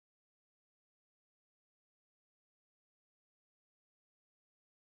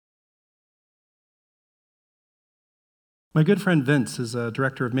My good friend Vince is a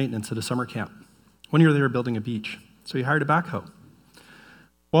director of maintenance at a summer camp. One year they were building a beach, so he hired a backhoe.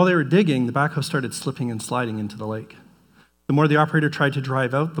 While they were digging, the backhoe started slipping and sliding into the lake. The more the operator tried to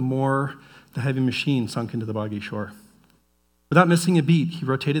drive out, the more the heavy machine sunk into the boggy shore. Without missing a beat, he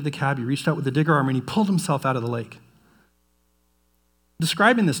rotated the cab, he reached out with the digger arm, and he pulled himself out of the lake.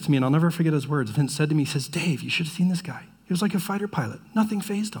 Describing this to me, and I'll never forget his words, Vince said to me, he says, "Dave, you should have seen this guy. He was like a fighter pilot. Nothing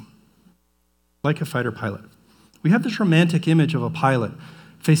fazed him." Like a fighter pilot. We have this romantic image of a pilot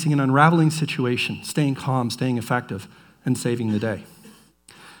facing an unraveling situation, staying calm, staying effective, and saving the day.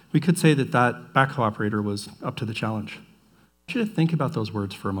 We could say that that backhoe operator was up to the challenge. I should think about those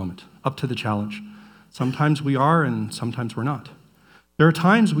words for a moment. Up to the challenge. Sometimes we are, and sometimes we're not. There are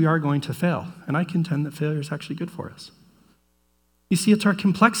times we are going to fail, and I contend that failure is actually good for us. You see, it's our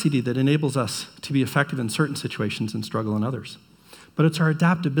complexity that enables us to be effective in certain situations and struggle in others. But it's our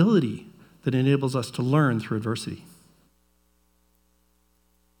adaptability that enables us to learn through adversity.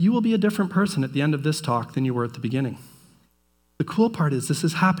 You will be a different person at the end of this talk than you were at the beginning. The cool part is this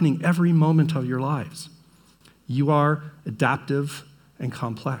is happening every moment of your lives. You are adaptive and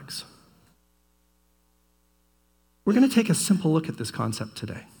complex. We're going to take a simple look at this concept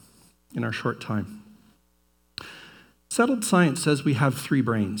today in our short time. Settled science says we have 3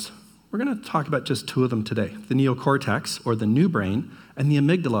 brains. We're going to talk about just 2 of them today, the neocortex, or the new brain, and the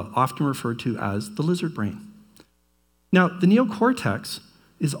amygdala, often referred to as the lizard brain. Now, the neocortex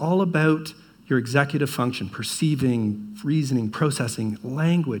is all about your executive function, perceiving, reasoning, processing,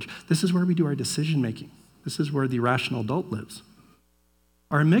 language. This is where we do our decision-making. This is where the rational adult lives.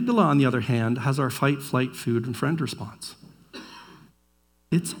 Our amygdala, on the other hand, has our fight, flight, food, and friend response.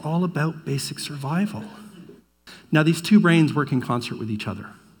 It's all about basic survival. Now, these 2 brains work in concert with each other.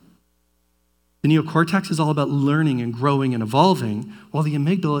 The neocortex is all about learning and growing and evolving, while the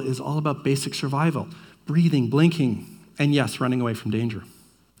amygdala is all about basic survival, breathing, blinking, and yes, running away from danger.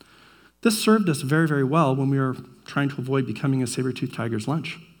 This served us very, very well when we were trying to avoid becoming a saber-toothed tiger's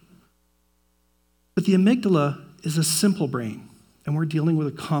lunch. But the amygdala is a simple brain, and we're dealing with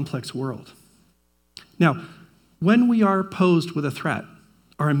a complex world. Now, when we are posed with a threat,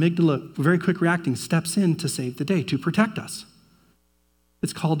 our amygdala, very quick reacting, steps in to save the day, to protect us.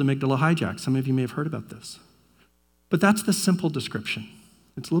 It's called amygdala hijack. Some of you may have heard about this. But that's the simple description.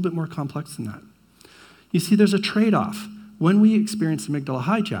 It's a little bit more complex than that. You see, there's a trade-off. When we experience amygdala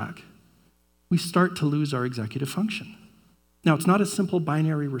hijack, we start to lose our executive function. Now, it's not a simple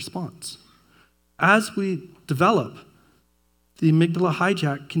binary response. As we develop, the amygdala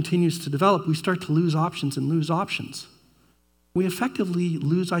hijack continues to develop, we start to lose options and lose options. We effectively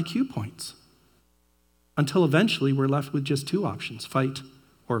lose IQ points until eventually we're left with just 2 options, fight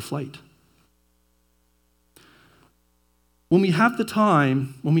or flight. When we have the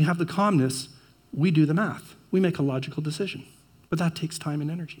time, when we have the calmness, we do the math. We make a logical decision, but that takes time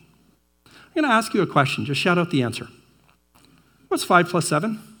and energy. I'm going to ask you a question. Just shout out the answer. What's 5 plus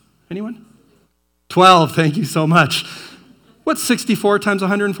 7? Anyone? 12. Thank you so much. What's 64 times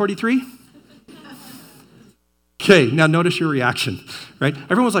 143? Okay, now notice your reaction, right?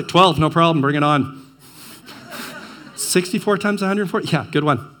 Everyone was like, 12, no problem, bring it on. 64 times 140? Yeah, good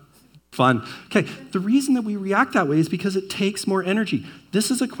one. Fun. Okay, the reason that we react that way is because it takes more energy. This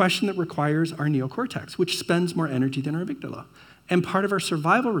is a question that requires our neocortex, which spends more energy than our amygdala. And part of our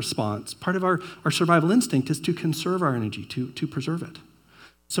survival response, part of our survival instinct is to conserve our energy, to preserve it.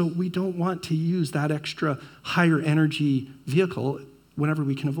 So we don't want to use that extra higher energy vehicle whenever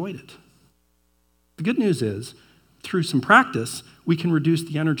we can avoid it. The good news is, through some practice, we can reduce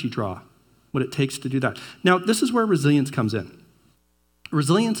the energy draw, what it takes to do that. Now, this is where resilience comes in.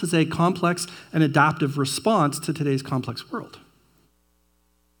 Resilience is a complex and adaptive response to today's complex world.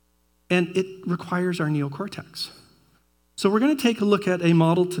 And it requires our neocortex. So we're going to take a look at a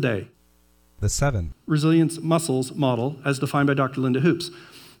model today. The 7 Resilience muscles model, as defined by Dr. Linda Hoops.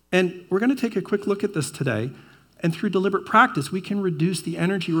 And we're going to take a quick look at this today. And through deliberate practice, we can reduce the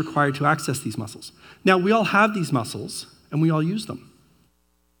energy required to access these muscles. Now, we all have these muscles, and we all use them.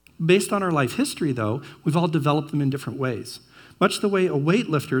 Based on our life history, though, we've all developed them in different ways. Much the way a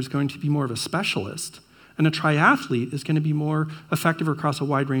weightlifter is going to be more of a specialist, and a triathlete is going to be more effective across a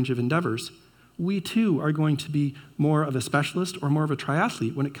wide range of endeavors, we too are going to be more of a specialist or more of a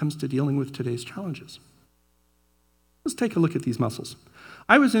triathlete when it comes to dealing with today's challenges. Let's take a look at these muscles.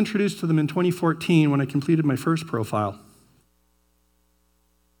 I was introduced to them in 2014 when I completed my first profile.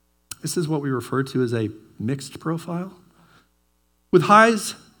 This is what we refer to as a mixed profile. With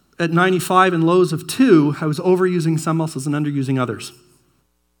highs at 95 and lows of 2, I was overusing some muscles and underusing others.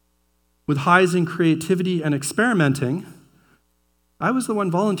 With highs in creativity and experimenting, I was the one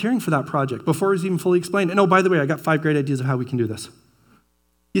volunteering for that project before it was even fully explained. And oh, by the way, I got 5 great ideas of how we can do this.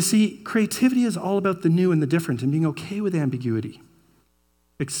 You see, creativity is all about the new and the different and being okay with ambiguity.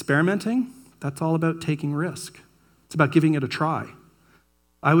 Experimenting, that's all about taking risk. It's about giving it a try.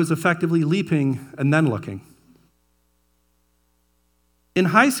 I was effectively leaping and then looking. In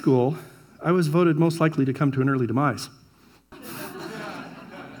high school, I was voted most likely to come to an early demise.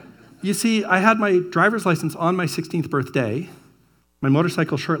 You see, I had my driver's license on my 16th birthday, my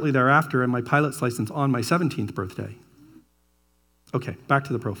motorcycle shortly thereafter, and my pilot's license on my 17th birthday. Okay, back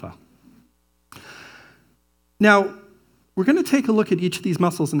to the profile. Now, we're going to take a look at each of these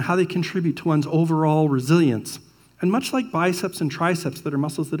muscles and how they contribute to one's overall resilience. And much like biceps and triceps that are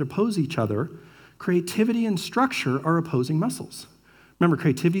muscles that oppose each other, creativity and structure are opposing muscles. Remember,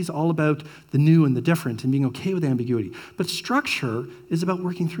 creativity is all about the new and the different and being okay with ambiguity. But structure is about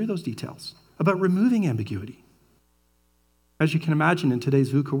working through those details, about removing ambiguity. As you can imagine, in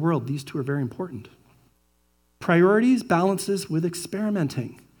today's VUCA world, these two are very important. Priorities balances with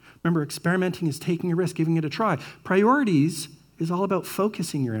experimenting. Remember, experimenting is taking a risk, giving it a try. Priorities is all about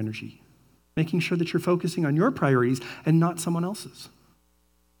focusing your energy, making sure that you're focusing on your priorities and not someone else's.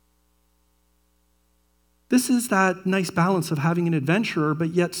 This is that nice balance of having an adventurer,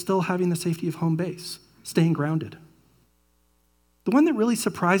 but yet still having the safety of home base, staying grounded. The one that really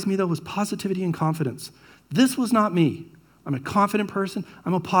surprised me, though, was positivity and confidence. This was not me. I'm a confident person.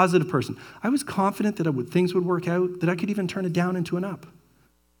 I'm a positive person. I was confident that things would work out, that I could even turn a down into an up.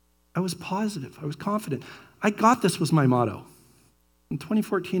 I was positive. I was confident. I got this was my motto. In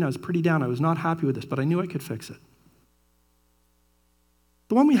 2014, I was pretty down. I was not happy with this, but I knew I could fix it.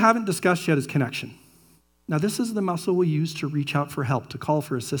 The one we haven't discussed yet is connection. Now, this is the muscle we use to reach out for help, to call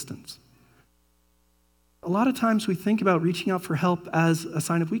for assistance. A lot of times we think about reaching out for help as a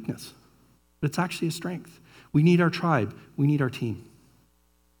sign of weakness, but it's actually a strength. We need our tribe. We need our team.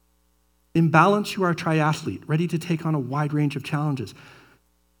 In balance, you are a triathlete, ready to take on a wide range of challenges.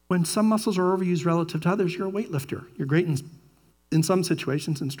 When some muscles are overused relative to others, you're a weightlifter. You're great in some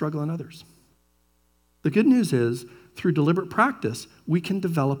situations and struggle in others. The good news is, through deliberate practice, we can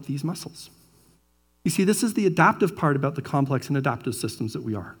develop these muscles. You see, this is the adaptive part about the complex and adaptive systems that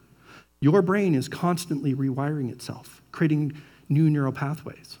we are. Your brain is constantly rewiring itself, creating new neural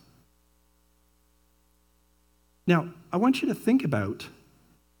pathways. Now, I want you to think about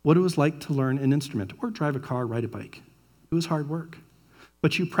what it was like to learn an instrument or drive a car, ride a bike. It was hard work.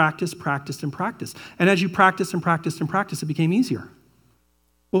 But you practiced, practiced, and practiced. And as you practiced and practiced and practiced, it became easier.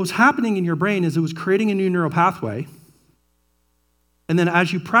 What was happening in your brain is it was creating a new neural pathway. And then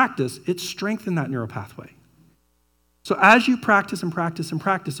as you practice, it strengthened that neural pathway. So as you practice and practice and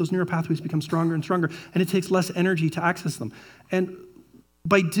practice, those neural pathways become stronger and stronger, and it takes less energy to access them. And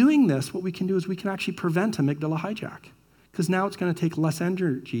by doing this, what we can do is we can actually prevent amygdala hijack, because now it's going to take less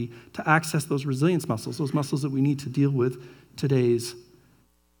energy to access those resilience muscles, those muscles that we need to deal with today's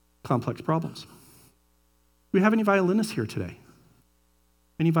complex problems. Do we have any violinists here today?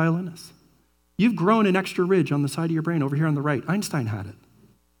 Any violinists? You've grown an extra ridge on the side of your brain over here on the right. Einstein had it.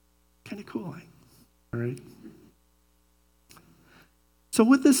 Kind of cool, eh? All right. So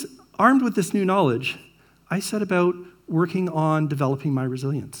armed with this new knowledge, I set about working on developing my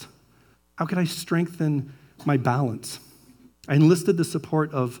resilience. How could I strengthen my balance? I enlisted the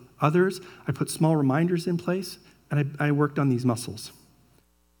support of others. I put small reminders in place, and I worked on these muscles.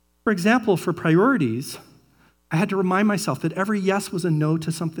 For example, for priorities, I had to remind myself that every yes was a no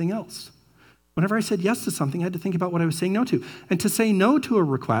to something else. Whenever I said yes to something, I had to think about what I was saying no to. And to say no to a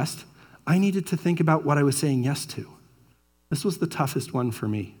request, I needed to think about what I was saying yes to. This was the toughest one for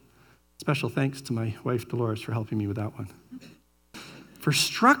me. Special thanks to my wife, Dolores, for helping me with that one. For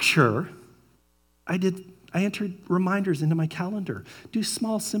structure, I entered reminders into my calendar. Do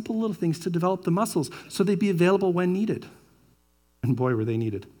small, simple little things to develop the muscles so they'd be available when needed. And boy, were they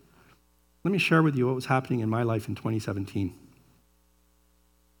needed. Let me share with you what was happening in my life in 2017.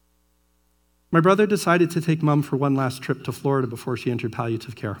 My brother decided to take Mom for one last trip to Florida before she entered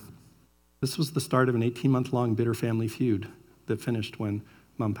palliative care. This was the start of an 18-month-long bitter family feud that finished when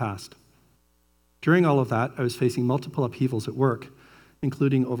Mom passed. During all of that, I was facing multiple upheavals at work,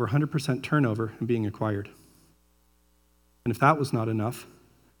 including over 100% turnover and being acquired. And if that was not enough,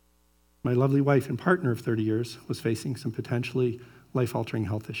 my lovely wife and partner of 30 years was facing some potentially life-altering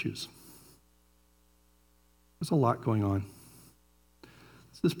health issues. There's a lot going on.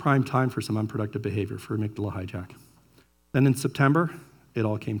 This is prime time for some unproductive behavior for amygdala hijack. Then in September, it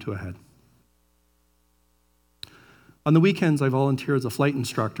all came to a head. On the weekends, I volunteer as a flight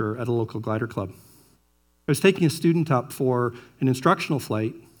instructor at a local glider club. I was taking a student up for an instructional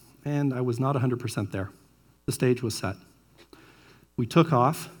flight, and I was not 100% there. The stage was set. We took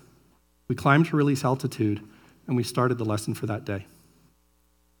off, we climbed to release altitude, and we started the lesson for that day.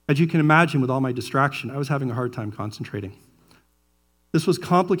 As you can imagine, with all my distraction, I was having a hard time concentrating. This was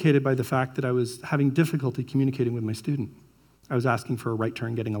complicated by the fact that I was having difficulty communicating with my student. I was asking for a right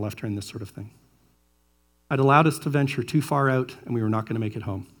turn, getting a left turn, this sort of thing. I'd allowed us to venture too far out, and we were not going to make it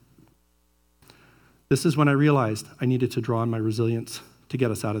home. This is when I realized I needed to draw on my resilience to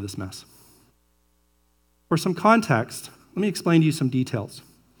get us out of this mess. For some context, let me explain to you some details.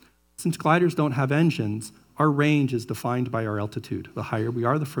 Since gliders don't have engines, our range is defined by our altitude. The higher we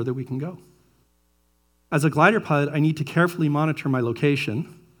are, the further we can go. As a glider pilot, I need to carefully monitor my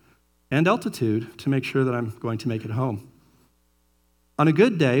location and altitude to make sure that I'm going to make it home. On a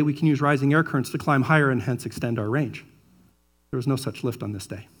good day, we can use rising air currents to climb higher and hence extend our range. There was no such lift on this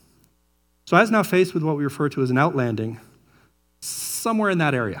day. So I was now faced with what we refer to as an outlanding, somewhere in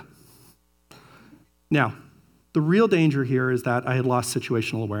that area. Now, the real danger here is that I had lost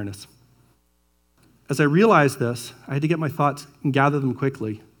situational awareness. As I realized this, I had to get my thoughts and gather them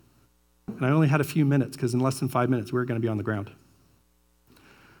quickly. And I only had a few minutes, because in less than 5 minutes, we were going to be on the ground.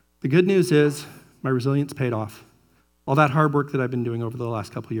 The good news is my resilience paid off. All that hard work that I've been doing over the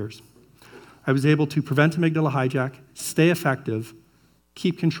last couple of years. I was able to prevent amygdala hijack, stay effective,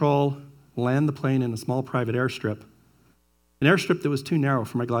 keep control, land the plane in a small private airstrip, an airstrip that was too narrow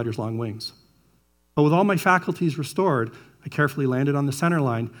for my glider's long wings. But with all my faculties restored, I carefully landed on the center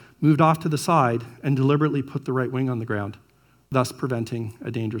line, moved off to the side, and deliberately put the right wing on the ground, thus preventing a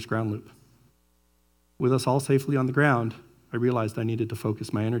dangerous ground loop. With us all safely on the ground, I realized I needed to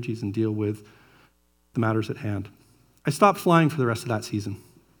focus my energies and deal with the matters at hand. I stopped flying for the rest of that season.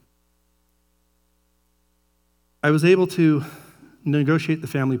 I was able to negotiate the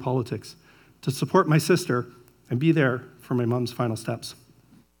family politics, to support my sister and be there for my mom's final steps.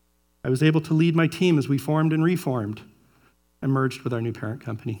 I was able to lead my team as we formed and reformed and merged with our new parent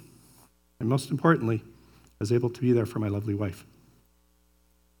company. And most importantly, I was able to be there for my lovely wife.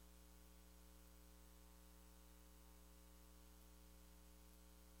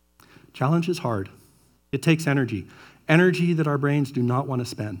 Challenge is hard. It takes energy. Energy that our brains do not want to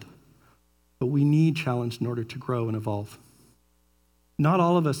spend. But we need challenge in order to grow and evolve. Not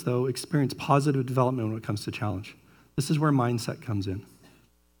all of us, though, experience positive development when it comes to challenge. This is where mindset comes in.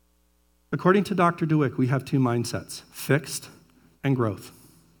 According to Dr. DeWick, we have two mindsets, fixed and growth.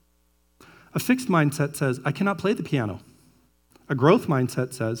 A fixed mindset says, I cannot play the piano. A growth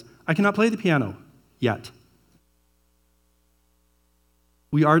mindset says, I cannot play the piano yet.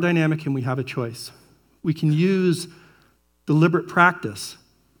 We are dynamic and we have a choice. We can use deliberate practice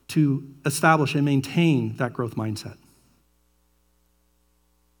to establish and maintain that growth mindset.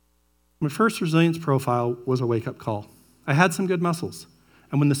 My first resilience profile was a wake-up call. I had some good muscles,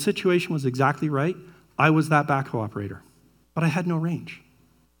 and when the situation was exactly right, I was that backhoe operator, but I had no range.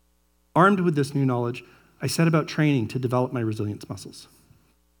 Armed with this new knowledge, I set about training to develop my resilience muscles.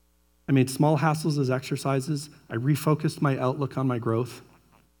 I made small hassles as exercises, I refocused my outlook on my growth,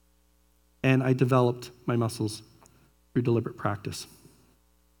 and I developed my muscles through deliberate practice.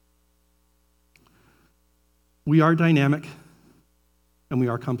 We are dynamic, and we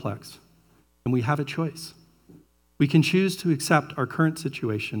are complex, and we have a choice. We can choose to accept our current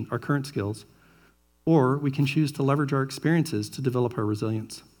situation, our current skills, or we can choose to leverage our experiences to develop our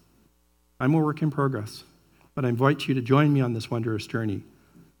resilience. I'm a work in progress, but I invite you to join me on this wondrous journey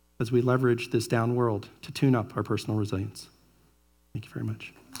as we leverage this down world to tune up our personal resilience. Thank you very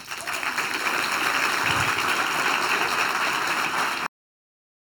much.